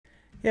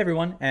Hey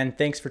everyone, and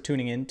thanks for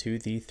tuning in to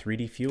the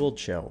 3D-Fueled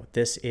show.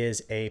 This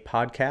is a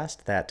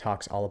podcast that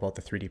talks all about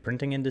the 3D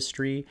printing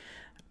industry,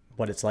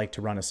 what it's like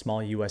to run a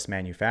small US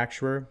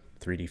manufacturer,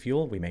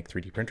 3D-Fuel, we make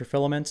 3D printer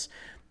filaments,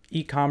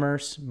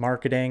 e-commerce,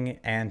 marketing,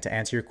 and to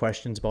answer your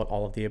questions about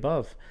all of the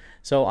above.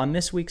 So on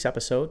this week's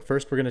episode,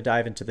 first we're going to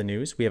dive into the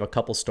news. We have a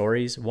couple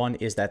stories. One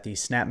is that the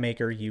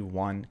Snapmaker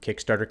U1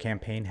 Kickstarter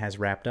campaign has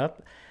wrapped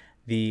up.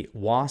 The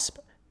WASP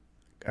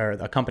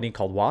a company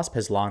called WASP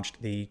has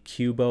launched the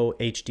CUBO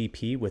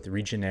HDP with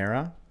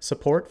RIGENERA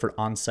support for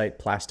on-site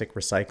plastic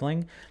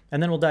recycling.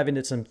 And then we'll dive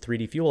into some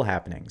 3D-Fuel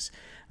happenings.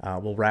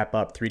 We'll wrap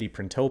up 3D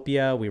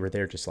Printopia. We were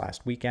there just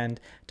last weekend,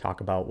 talk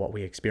about what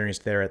we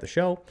experienced there at the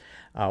show.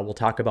 We'll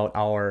talk about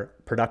our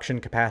production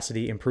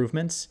capacity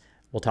improvements.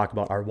 We'll talk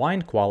about our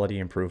wine quality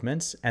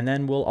improvements, and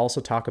then we'll also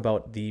talk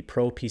about the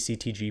Pro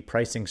PCTG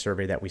pricing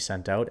survey that we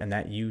sent out, and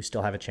that you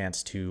still have a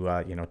chance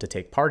to, to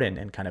take part in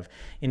and kind of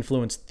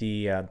influence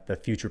the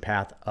future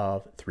path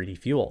of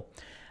 3D-Fuel.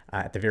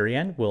 At the very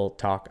end, we'll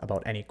talk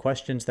about any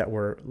questions that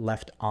were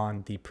left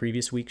on the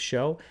previous week's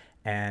show,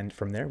 and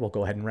from there, we'll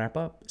go ahead and wrap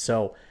up.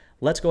 So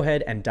let's go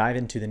ahead and dive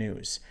into the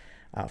news.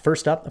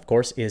 First up, of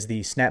course, is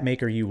the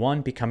Snapmaker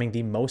U1 becoming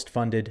the most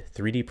funded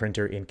 3D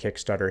printer in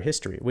Kickstarter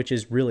history, which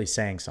is really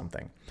saying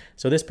something.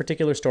 So this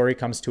particular story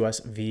comes to us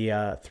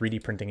via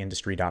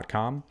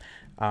 3dprintingindustry.com.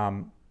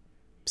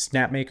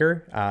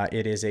 Snapmaker,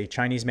 it is a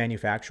Chinese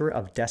manufacturer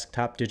of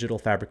desktop digital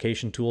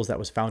fabrication tools that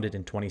was founded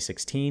in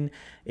 2016.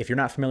 If you're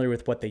not familiar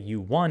with what the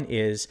U1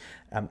 is,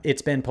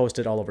 it's been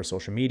posted all over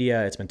social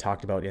media. It's been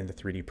talked about in the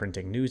 3D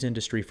printing news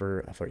industry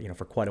for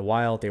quite a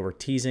while. They were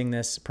teasing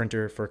this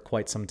printer for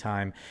quite some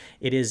time.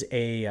 It is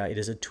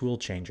a tool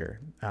changer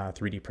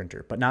 3D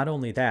printer, but not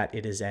only that,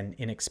 it is an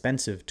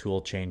inexpensive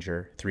tool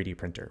changer 3D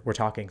printer. We're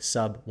talking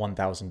sub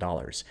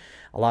 $1,000.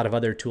 A lot of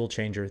other tool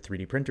changer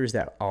 3D printers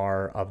that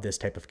are of this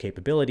type of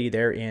capability,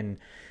 they're in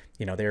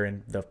the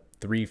 $3,000,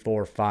 $4,000,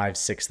 $5,000,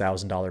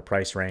 $6,000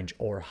 price range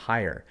or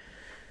higher.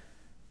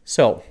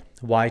 So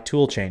why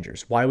tool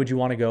changers? Why would you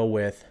want to go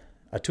with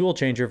a tool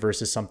changer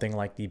versus something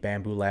like the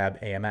Bambu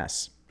Lab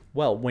AMS?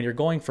 Well, when you're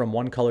going from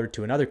one color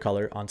to another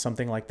color on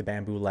something like the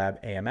Bambu Lab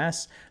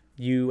AMS,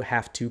 you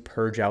have to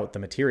purge out the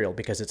material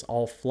because it's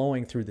all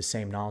flowing through the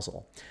same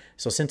nozzle.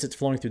 So since it's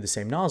flowing through the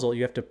same nozzle,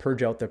 you have to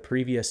purge out the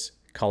previous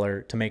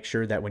color to make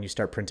sure that when you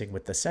start printing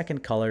with the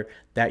second color,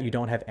 that you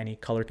don't have any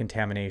color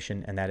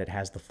contamination and that it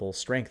has the full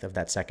strength of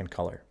that second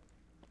color.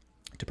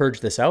 To purge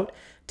this out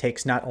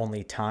takes not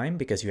only time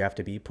because you have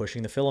to be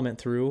pushing the filament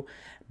through,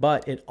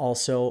 but it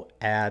also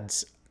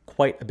adds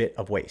quite a bit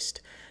of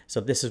waste.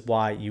 So this is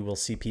why you will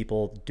see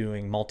people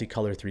doing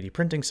multicolor 3D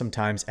printing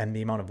sometimes, and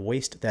the amount of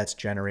waste that's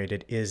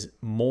generated is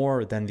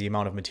more than the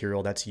amount of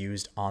material that's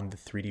used on the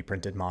 3D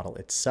printed model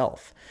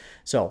itself.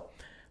 So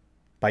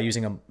by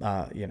using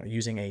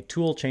a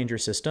tool changer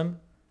system,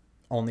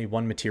 only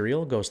one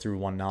material goes through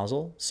one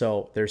nozzle.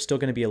 So there's still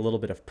going to be a little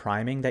bit of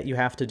priming that you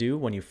have to do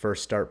when you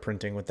first start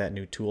printing with that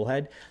new tool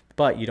head,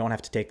 but you don't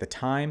have to take the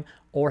time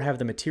or have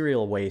the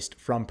material waste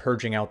from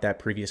purging out that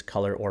previous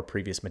color or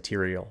previous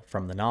material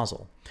from the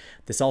nozzle.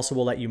 This also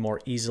will let you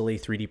more easily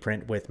 3D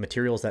print with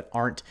materials that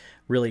aren't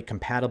really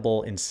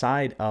compatible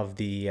inside of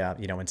the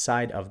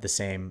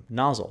same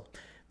nozzle.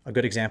 A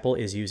good example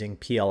is using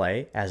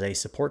PLA as a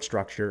support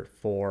structure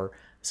for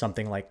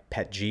something like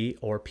PETG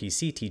or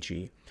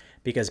PCTG.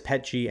 Because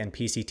PETG and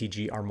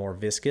PCTG are more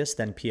viscous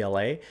than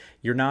PLA,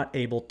 you're not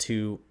able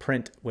to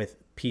print with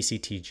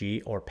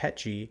PCTG or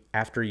PETG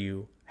after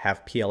you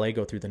have PLA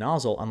go through the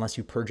nozzle unless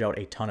you purge out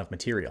a ton of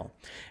material.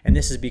 And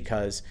this is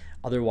because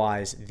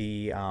otherwise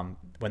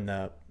when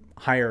the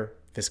higher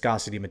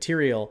viscosity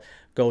material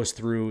goes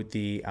through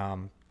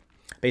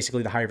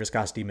basically the higher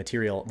viscosity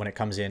material, when it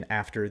comes in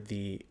after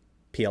the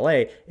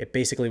PLA, it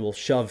basically will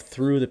shove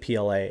through the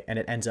PLA and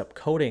it ends up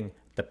coating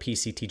the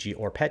PCTG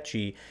or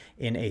PETG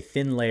in a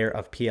thin layer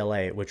of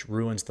PLA, which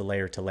ruins the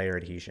layer-to-layer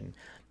adhesion.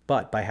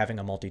 But by having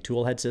a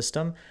multi-tool head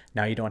system,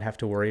 now you don't have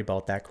to worry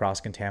about that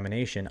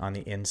cross-contamination on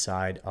the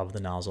inside of the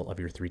nozzle of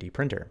your 3D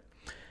printer.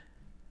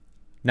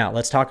 Now,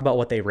 let's talk about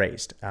what they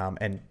raised.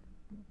 And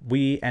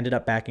we ended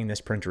up backing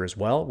this printer as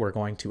well. We're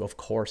going to, of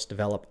course,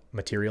 develop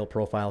material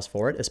profiles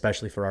for it,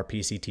 especially for our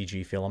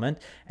PCTG filament,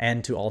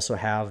 and to also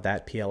have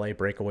that PLA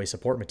breakaway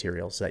support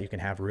material so that you can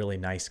have really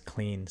nice,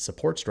 clean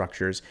support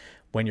structures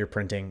when you're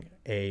printing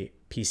a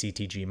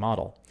PCTG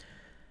model.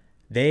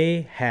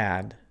 They've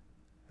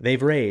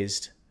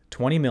raised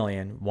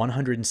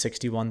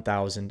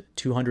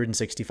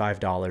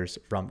 $20,161,265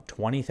 from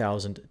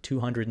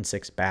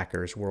 20,206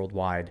 backers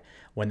worldwide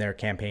when their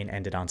campaign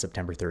ended on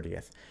September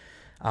 30th.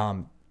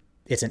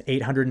 It's an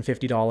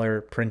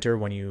 $850 printer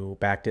when you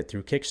backed it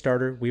through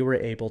Kickstarter. We were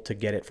able to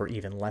get it for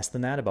even less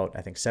than that, about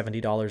I think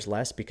 $70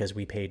 less, because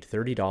we paid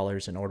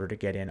 $30 in order to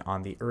get in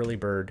on the early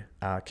bird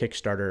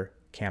Kickstarter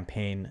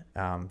campaign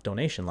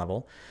donation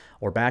level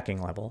or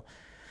backing level.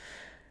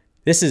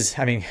 This is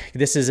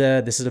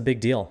a big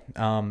deal.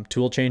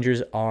 Tool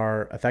changers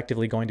are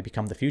effectively going to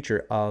become the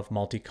future of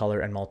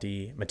multicolor and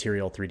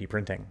multi-material 3D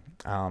printing.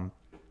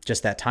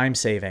 just that time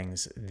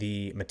savings,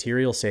 the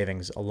material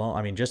savings alone,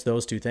 I mean, just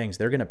those two things,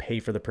 they're going to pay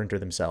for the printer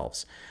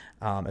themselves,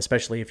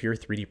 especially if you're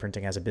 3D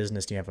printing as a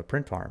business and you have a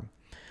print farm.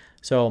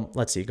 So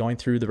let's see, going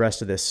through the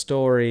rest of this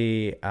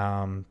story.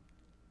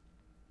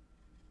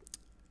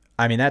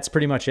 I mean, that's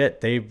pretty much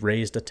it. They've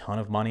raised a ton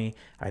of money.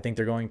 I think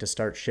they're going to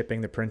start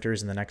shipping the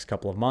printers in the next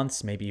couple of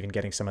months, maybe even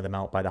getting some of them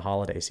out by the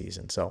holiday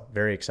season. So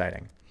very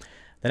exciting.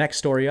 The next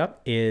story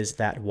up is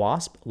that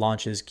WASP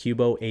launches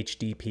CUBO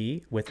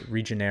HDP with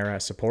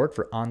RIGENERA support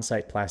for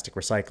on-site plastic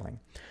recycling.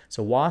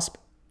 So WASP,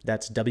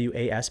 that's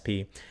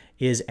W-A-S-P,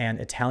 is an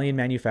Italian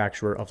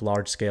manufacturer of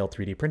large-scale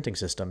 3D printing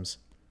systems.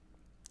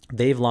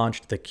 They've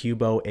launched the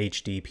CUBO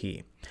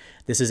HDP.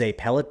 This is a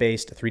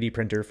pellet-based 3D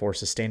printer for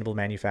sustainable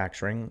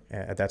manufacturing.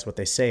 That's what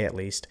they say, at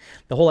least.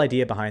 The whole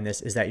idea behind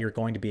this is that you're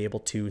going to be able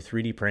to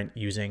 3D print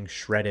using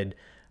shredded,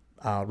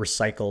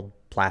 recycled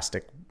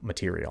plastic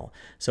material.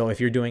 So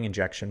if you're doing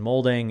injection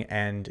molding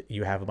and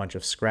you have a bunch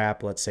of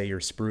scrap, let's say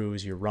your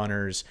sprues, your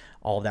runners,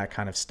 all that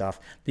kind of stuff,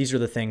 these are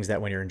the things that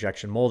when you're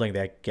injection molding,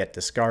 they get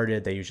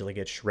discarded. They usually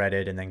get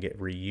shredded and then get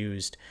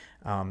reused,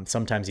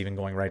 sometimes even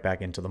going right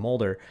back into the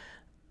molder.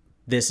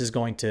 This is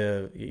going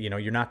to,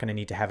 you're not going to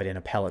need to have it in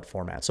a pellet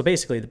format. So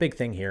basically the big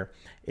thing here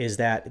is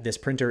that this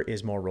printer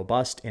is more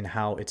robust in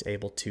how it's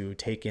able to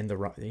take in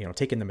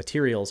the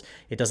materials.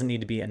 It doesn't need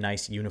to be a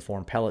nice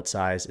uniform pellet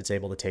size. It's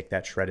able to take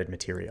that shredded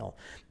material.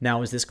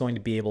 Now, is this going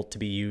to be able to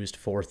be used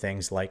for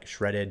things like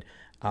shredded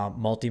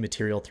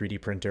multi-material 3D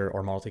printer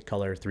or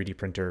multicolor 3D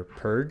printer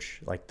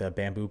purge, like the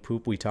bamboo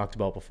poop we talked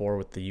about before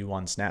with the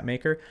U1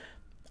 Snapmaker?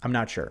 I'm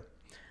not sure.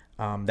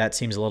 That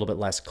seems a little bit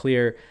less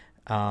clear.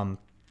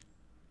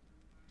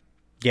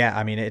 Yeah,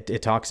 I mean,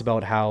 it talks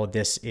about how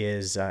this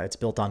is, it's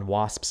built on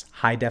WASP's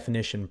high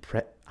definition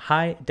pellet,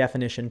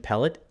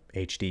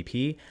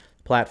 HDP,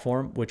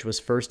 platform, which was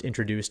first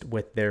introduced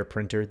with their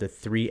printer, the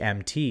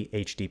 3MT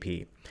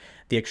HDP.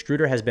 The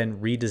extruder has been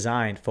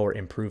redesigned for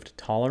improved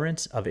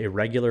tolerance of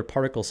irregular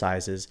particle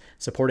sizes,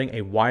 supporting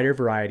a wider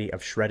variety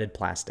of shredded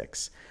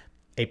plastics.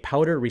 A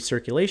powder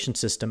recirculation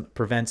system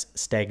prevents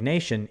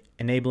stagnation,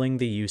 enabling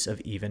the use of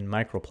even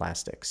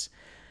microplastics.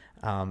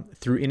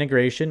 Through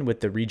integration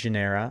with the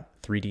RIGENERA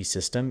 3D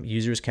system,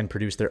 users can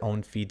produce their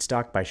own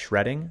feedstock by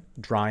shredding,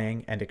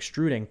 drying, and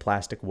extruding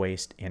plastic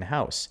waste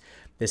in-house.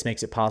 This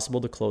makes it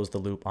possible to close the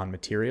loop on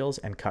materials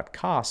and cut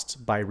costs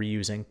by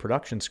reusing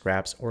production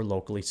scraps or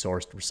locally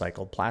sourced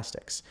recycled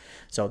plastics.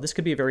 So this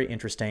could be a very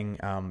interesting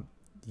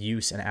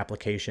use and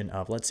application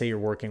of, let's say you're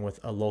working with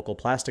a local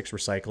plastics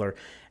recycler,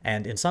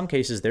 and in some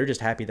cases they're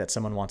just happy that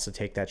someone wants to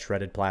take that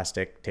shredded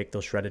plastic, take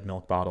those shredded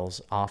milk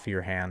bottles off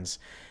your hands.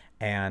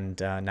 And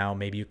now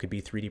maybe you could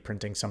be 3D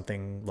printing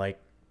something like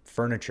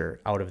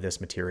furniture out of this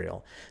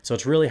material. So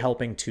it's really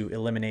helping to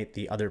eliminate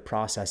the other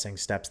processing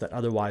steps that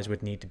otherwise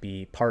would need to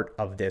be part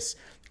of this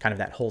kind of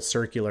that whole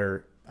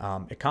circular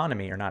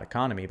economy, or not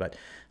economy, but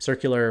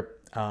circular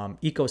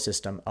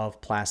ecosystem of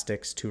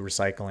plastics to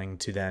recycling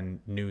to then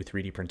new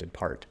 3D printed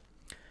part.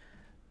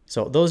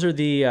 So those are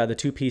the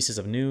two pieces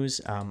of news.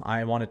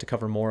 I wanted to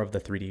cover more of the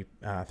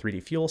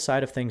 3D-Fuel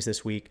side of things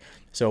this week.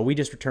 So we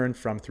just returned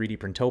from 3D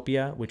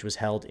Printopia, which was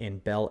held in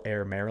Bel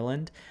Air,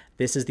 Maryland.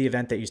 This is the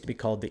event that used to be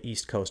called the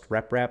East Coast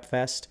Rep Rap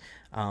Fest.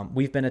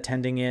 We've been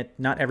attending it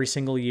not every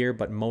single year,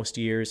 but most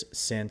years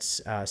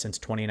since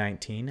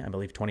 2019. I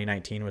believe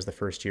 2019 was the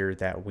first year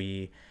that it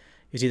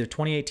was either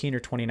 2018 or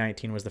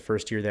 2019 was the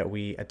first year that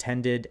we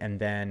attended,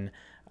 and then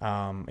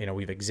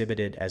we've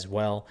exhibited as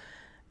well.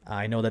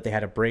 I know that they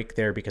had a break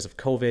there because of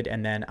COVID,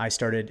 and then I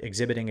started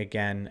exhibiting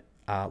again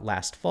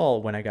last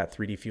fall when I got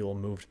 3D-Fuel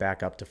moved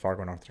back up to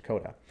Fargo, North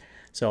Dakota.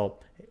 So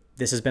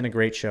this has been a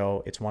great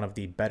show. It's one of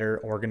the better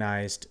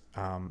organized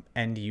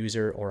end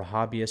user or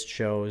hobbyist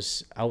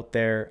shows out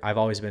there. I've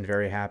always been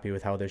very happy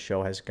with how this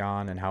show has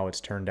gone and how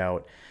it's turned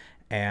out.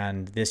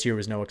 And this year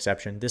was no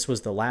exception. This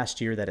was the last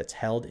year that it's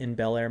held in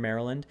Bel Air,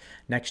 Maryland.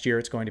 Next year,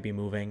 it's going to be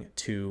moving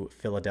to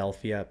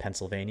Philadelphia,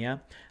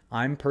 Pennsylvania.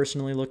 I'm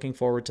personally looking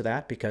forward to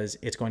that because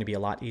it's going to be a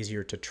lot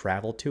easier to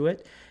travel to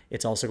it.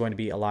 It's also going to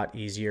be a lot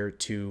easier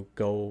to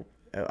go,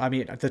 I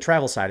mean, the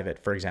travel side of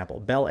it, for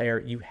example, Bel Air,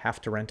 you have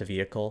to rent a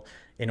vehicle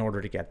in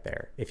order to get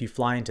there. If you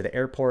fly into the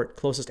airport,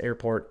 closest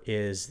airport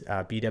is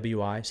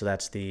BWI, so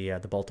that's the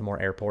Baltimore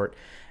airport,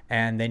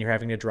 and then you're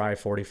having to drive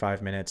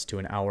 45 minutes to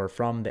an hour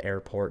from the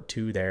airport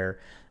to there.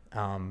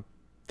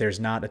 There's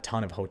not a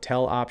ton of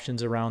hotel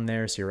options around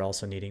there, so you're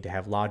also needing to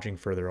have lodging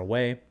further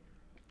away.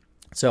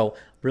 So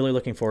really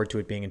looking forward to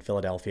it being in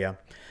Philadelphia.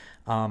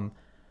 I'm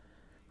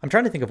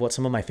trying to think of what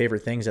some of my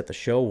favorite things at the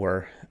show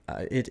were.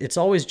 It's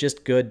always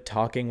just good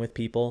talking with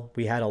people.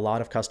 We had a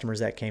lot of customers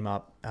that came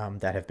up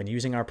that have been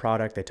using our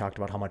product. They talked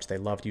about how much they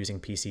loved using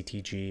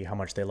PCTG, how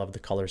much they loved the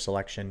color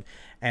selection.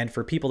 And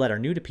for people that are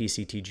new to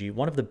PCTG,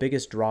 one of the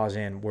biggest draws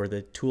in were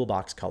the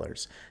Toolbox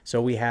colors.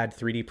 So we had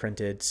 3D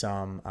printed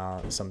some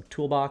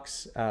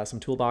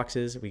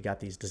toolboxes. We got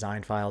these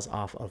design files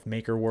off of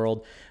Maker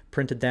World,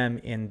 printed them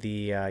in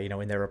the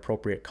in their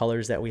appropriate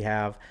colors that we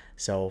have.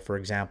 So for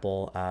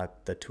example,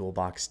 the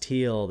Toolbox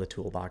teal, the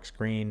Toolbox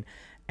green,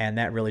 and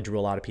that really drew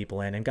a lot of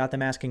people in and got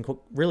them asking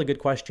really good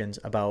questions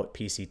about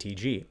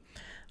PCTG.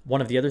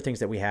 One of the other things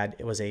that we had,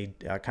 it was a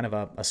kind of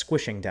a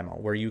squishing demo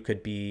where you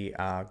could be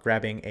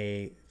grabbing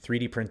a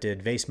 3D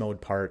printed vase mode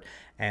part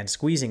and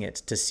squeezing it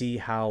to see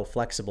how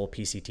flexible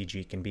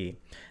PCTG can be.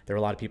 There were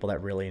a lot of people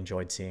that really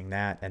enjoyed seeing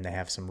that, and they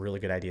have some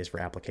really good ideas for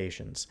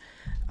applications.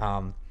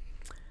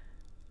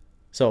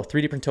 So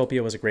 3D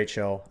Printopia was a great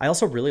show. I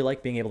also really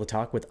like being able to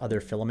talk with other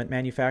filament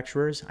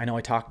manufacturers. I know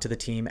I talked to the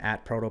team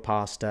at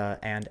Printopia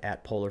and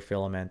at Polar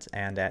Filament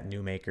and at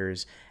New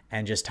Makers,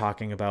 and just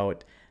talking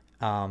about,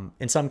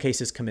 in some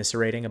cases,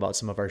 commiserating about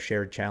some of our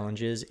shared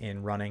challenges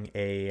in running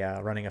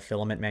a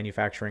filament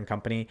manufacturing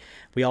company.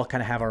 We all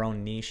kind of have our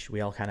own niche.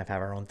 We all kind of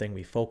have our own thing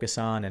we focus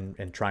on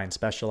and try and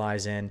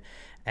specialize in.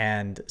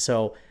 And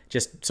so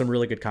just some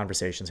really good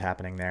conversations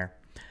happening there.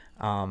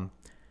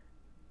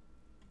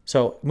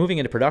 So moving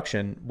into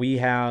production, we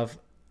have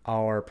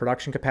our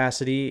production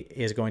capacity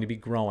is going to be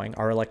growing.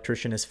 Our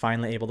electrician is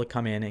finally able to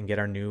come in and get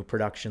our new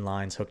production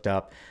lines hooked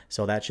up.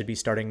 So that should be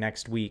starting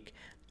next week.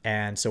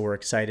 And so we're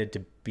excited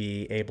to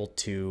be able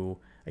to,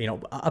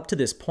 up to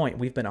this point,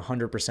 we've been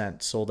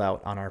 100% sold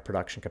out on our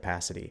production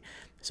capacity.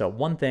 So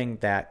one thing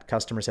that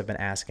customers have been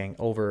asking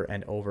over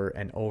and over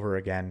and over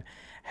again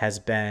has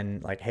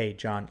been like, hey,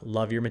 John,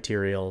 love your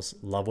materials,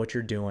 love what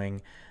you're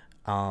doing,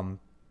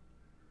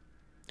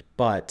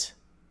 but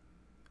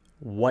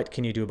what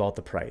can you do about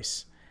the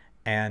price?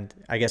 And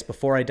I guess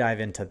before I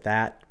dive into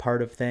that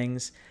part of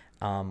things,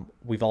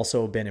 we've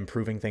also been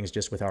improving things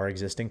just with our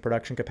existing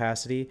production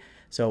capacity.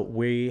 So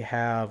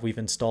we've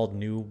installed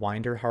new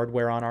winder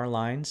hardware on our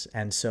lines,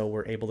 and so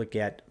we're able to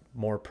get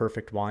more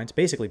perfect winds,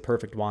 basically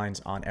perfect winds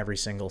on every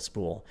single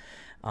spool.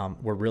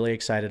 We're really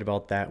excited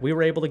about that. We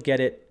were able to get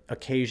it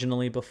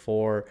occasionally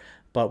before,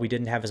 but we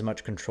didn't have as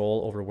much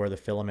control over where the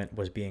filament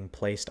was being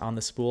placed on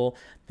the spool.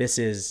 This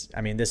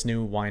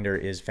new winder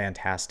is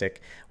fantastic.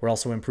 We're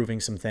also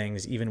improving some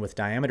things even with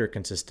diameter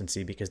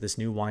consistency, because this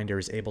new winder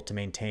is able to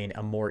maintain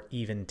a more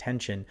even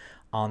tension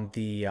on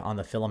the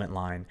filament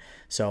line.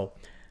 So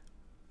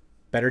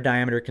better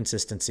diameter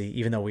consistency,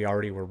 even though we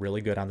already were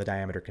really good on the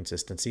diameter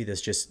consistency.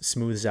 This just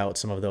smooths out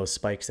some of those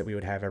spikes that we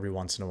would have every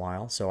once in a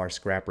while. So our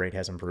scrap rate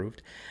has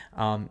improved.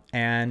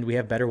 And we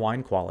have better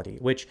wine quality,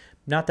 which,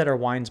 not that our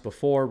wines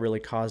before really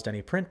caused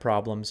any print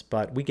problems,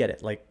 but we get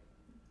it. Like,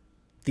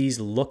 these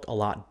look a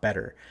lot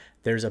better.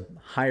 There's a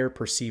higher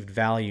perceived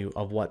value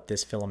of what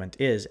this filament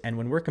is. And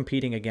when we're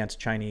competing against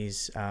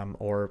Chinese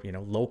or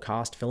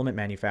low-cost filament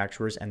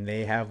manufacturers, and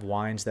they have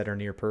wines that are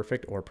near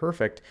perfect or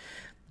perfect,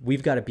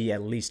 we've got to be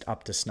at least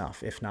up to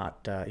snuff, if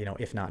not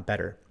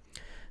better.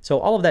 So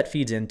all of that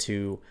feeds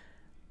into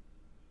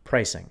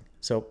pricing.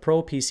 So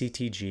Pro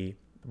PCTG,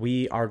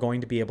 we are going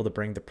to be able to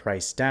bring the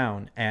price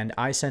down. And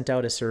I sent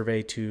out a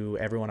survey to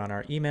everyone on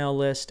our email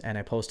list, and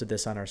I posted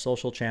this on our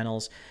social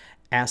channels,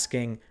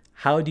 asking,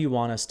 how do you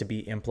want us to be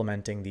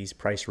implementing these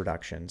price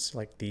reductions,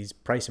 like these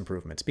price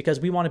improvements? Because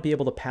we want to be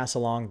able to pass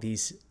along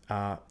these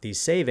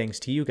savings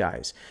to you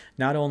guys.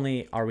 Not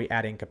only are we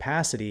adding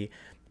capacity,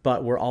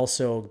 but we're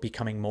also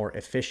becoming more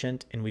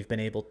efficient, and we've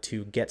been able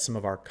to get some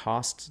of our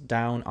costs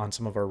down on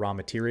some of our raw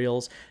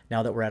materials.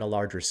 Now that we're at a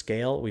larger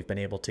scale, we've been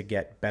able to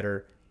get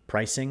better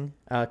pricing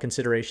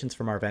considerations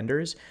from our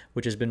vendors,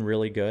 which has been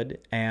really good.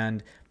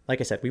 And like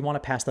I said, we want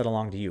to pass that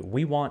along to you.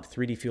 We want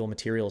 3D-Fuel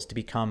materials to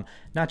become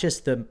not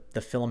just the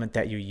filament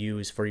that you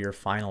use for your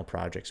final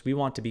projects. We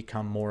want to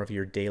become more of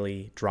your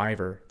daily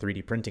driver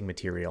 3D printing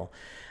material,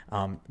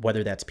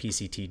 whether that's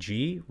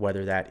PCTG,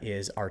 whether that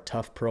is our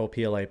Tough Pro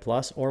PLA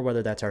Plus, or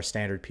whether that's our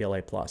standard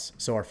PLA Plus.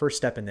 So our first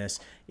step in this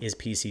is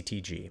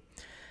PCTG.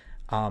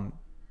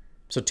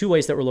 So two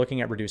ways that we're looking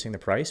at reducing the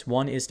price.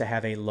 One is to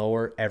have a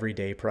lower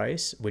everyday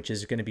price, which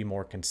is going to be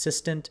more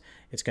consistent.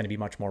 It's going to be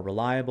much more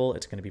reliable.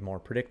 It's going to be more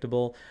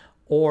predictable.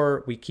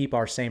 Or we keep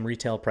our same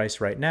retail price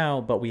right now,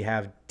 but we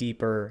have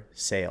deeper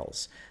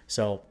sales.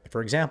 So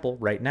for example,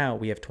 right now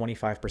we have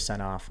 25%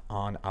 off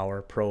on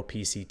our Pro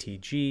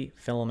PCTG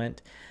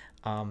filament.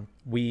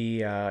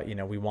 We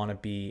want to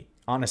be,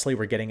 honestly,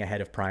 we're getting ahead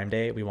of Prime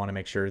Day. We want to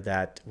make sure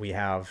that we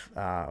have,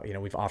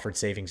 we've offered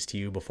savings to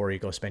you before you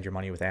go spend your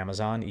money with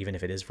Amazon, even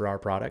if it is for our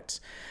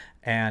products.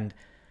 And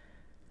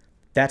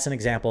that's an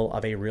example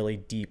of a really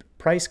deep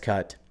price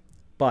cut,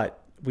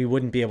 but we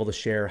wouldn't be able to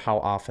share how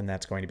often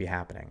that's going to be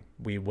happening.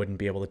 We wouldn't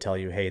be able to tell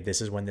you, hey,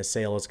 this is when this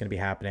sale is going to be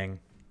happening.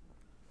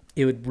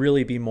 It would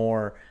really be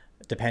more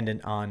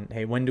dependent on,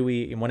 hey, when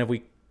have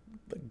we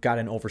got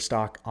an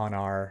overstock on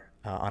our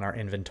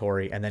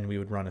inventory, and then we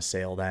would run a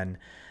sale then.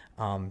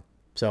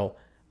 So,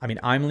 I mean,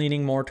 I'm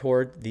leaning more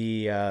toward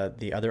the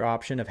other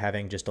option of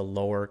having just a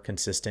lower,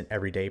 consistent,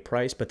 everyday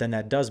price. But then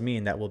that does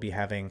mean that we'll be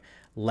having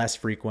less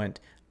frequent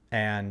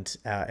and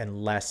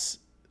less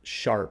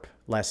sharp,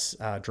 less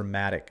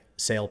dramatic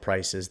sale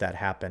prices that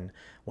happen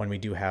when we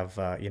do have,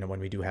 when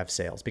we do have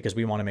sales, because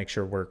we want to make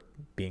sure we're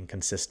being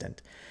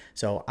consistent.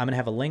 So I'm going to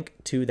have a link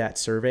to that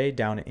survey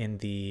down in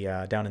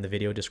the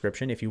video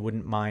description. If you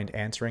wouldn't mind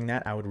answering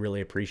that, I would really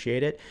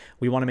appreciate it.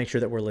 We want to make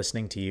sure that we're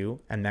listening to you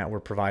and that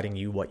we're providing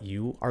you what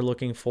you are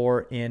looking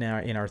for in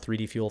our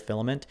 3D-Fuel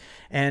filament.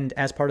 And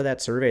as part of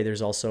that survey,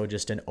 there's also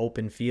just an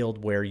open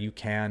field where you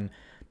can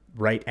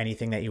write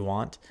anything that you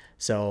want.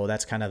 So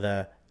that's kind of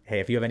the, hey,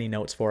 if you have any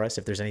notes for us,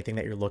 if there's anything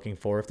that you're looking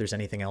for, if there's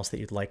anything else that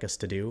you'd like us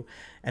to do.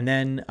 And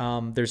then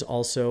there's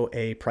also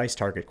a price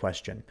target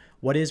question.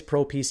 What is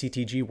Pro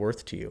PCTG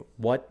worth to you?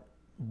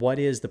 What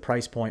is the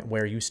price point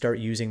where you start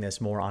using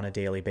this more on a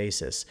daily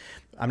basis?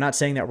 I'm not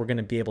saying that we're going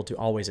to be able to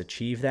always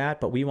achieve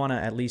that, but we want to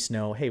at least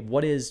know, hey,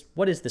 what is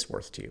this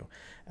worth to you?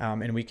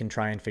 And we can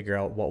try and figure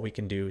out what we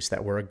can do so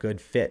that we're a good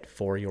fit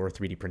for your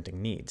 3D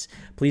printing needs.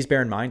 Please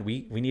bear in mind,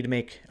 we need to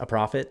make a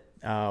profit.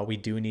 We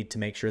do need to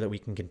make sure that we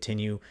can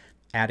continue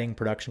adding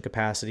production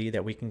capacity,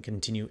 that we can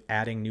continue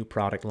adding new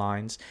product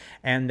lines,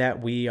 and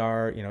that we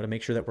are, to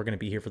make sure that we're going to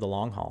be here for the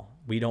long haul.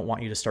 We don't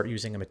want you to start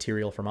using a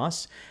material from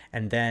us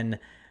and then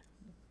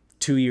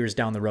 2 years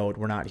down the road,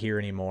 we're not here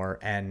anymore,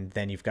 and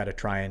then you've got to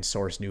try and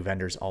source new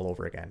vendors all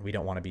over again. We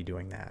don't want to be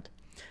doing that.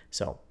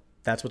 So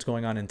that's what's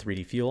going on in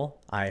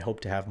 3D-Fuel. I hope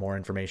to have more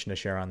information to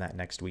share on that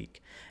next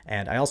week.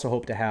 And I also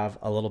hope to have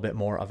a little bit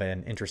more of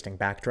an interesting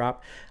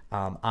backdrop.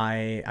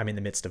 I'm in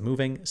the midst of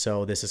moving,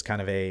 so this is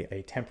kind of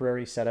a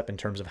temporary setup in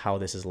terms of how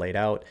this is laid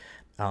out.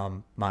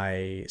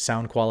 My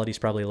sound quality is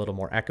probably a little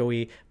more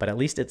echoey, but at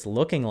least it's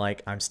looking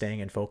like I'm staying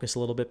in focus a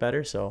little bit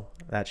better, so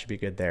that should be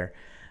good there.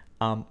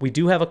 We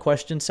do have a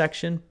question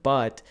section,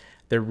 but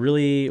there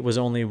really was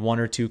only 1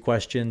 or 2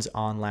 questions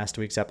on last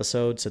week's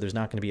episode, so there's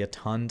not going to be a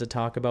ton to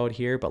talk about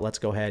here, but let's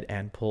go ahead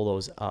and pull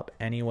those up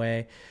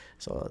anyway.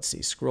 So let's see,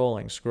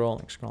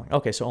 scrolling.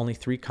 Okay, so only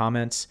 3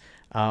 comments.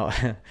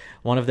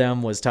 One of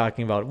them was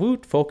talking about,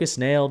 woot, focus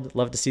nailed,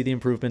 love to see the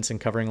improvements and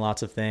covering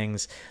lots of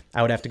things.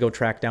 I would have to go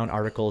track down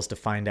articles to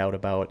find out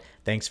about.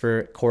 Thanks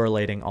for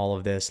correlating all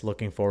of this.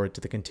 Looking forward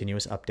to the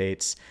continuous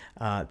updates.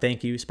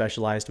 Thank you,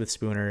 Specialized with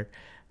Spooner.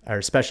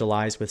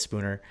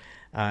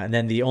 And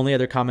then the only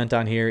other comment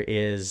on here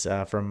is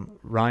from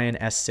Ryan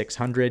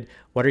S600.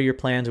 What are your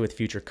plans with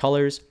future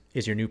colors?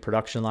 Is your new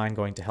production line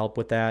going to help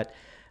with that?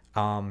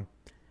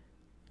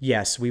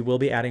 Yes, we will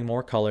be adding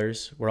more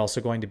colors. We're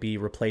also going to be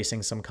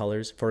replacing some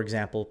colors. For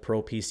example,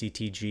 Pro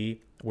PCTG,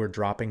 we're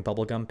dropping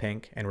bubblegum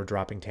pink and we're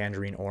dropping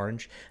tangerine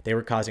orange. They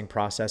were causing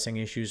processing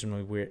issues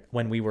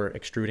when we were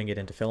extruding it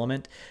into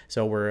filament.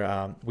 So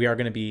we are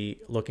going to be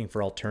looking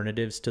for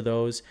alternatives to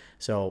those.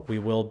 So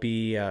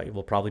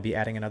we'll probably be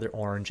adding another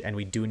orange, and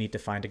we do need to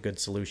find a good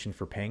solution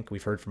for pink.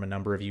 We've heard from a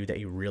number of you that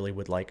you really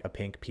would like a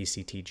pink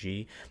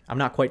PCTG. I'm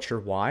not quite sure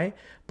why,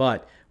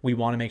 but we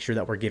want to make sure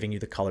that we're giving you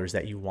the colors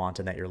that you want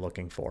and that you're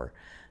looking for.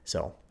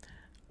 So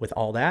with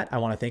all that, I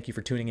want to thank you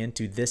for tuning in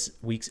to this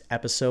week's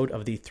episode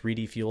of the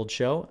 3D-Fueled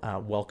Show.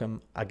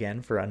 Welcome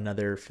again for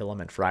another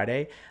Filament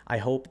Friday. I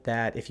hope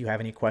that if you have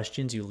any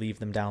questions, you leave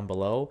them down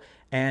below.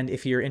 And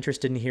if you're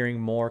interested in hearing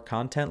more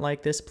content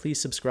like this, please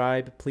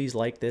subscribe. Please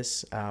like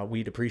this.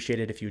 We'd appreciate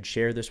it if you'd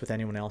share this with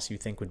anyone else you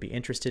think would be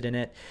interested in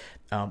it.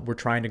 We're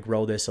trying to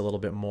grow this a little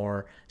bit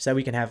more so that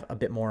we can have a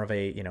bit more of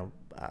a,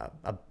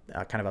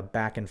 kind of a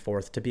back and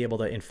forth to be able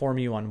to inform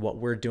you on what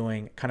we're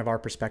doing, kind of our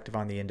perspective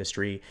on the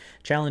industry,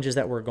 challenges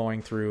that we're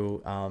going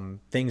through,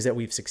 things that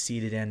we've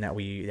succeeded in that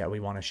we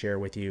want to share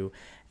with you.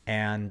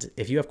 And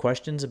if you have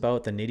questions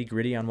about the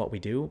nitty-gritty on what we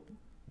do,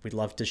 we'd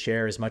love to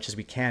share as much as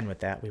we can with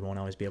that. We won't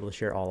always be able to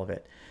share all of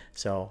it.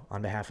 So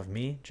on behalf of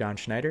me, John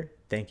Schneider,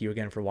 thank you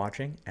again for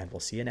watching, and we'll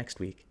see you next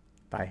week.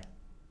 Bye.